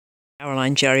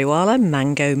Caroline Jeriwala,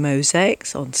 Mango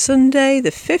Mosaics on Sunday the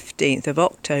 15th of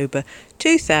October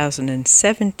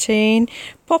 2017,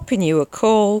 popping you a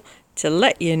call to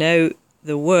let you know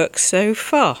the work so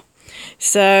far.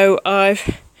 So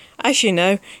I've, as you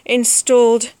know,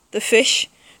 installed the fish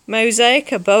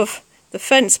mosaic above the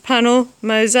fence panel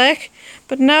mosaic,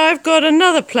 but now I've got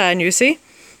another plan, you see,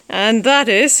 and that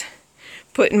is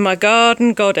putting my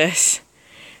garden goddess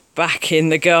back in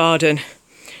the garden.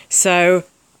 So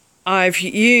I've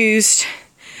used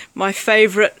my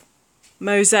favourite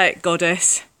mosaic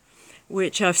goddess,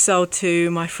 which I've sold to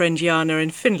my friend Jana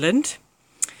in Finland,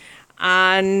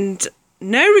 and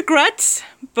no regrets,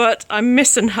 but I'm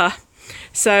missing her,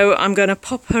 so I'm going to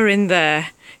pop her in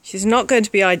there. She's not going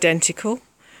to be identical,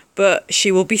 but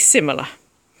she will be similar.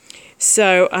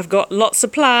 So I've got lots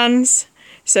of plans,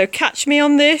 so catch me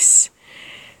on this.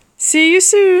 See you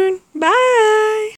soon. Bye.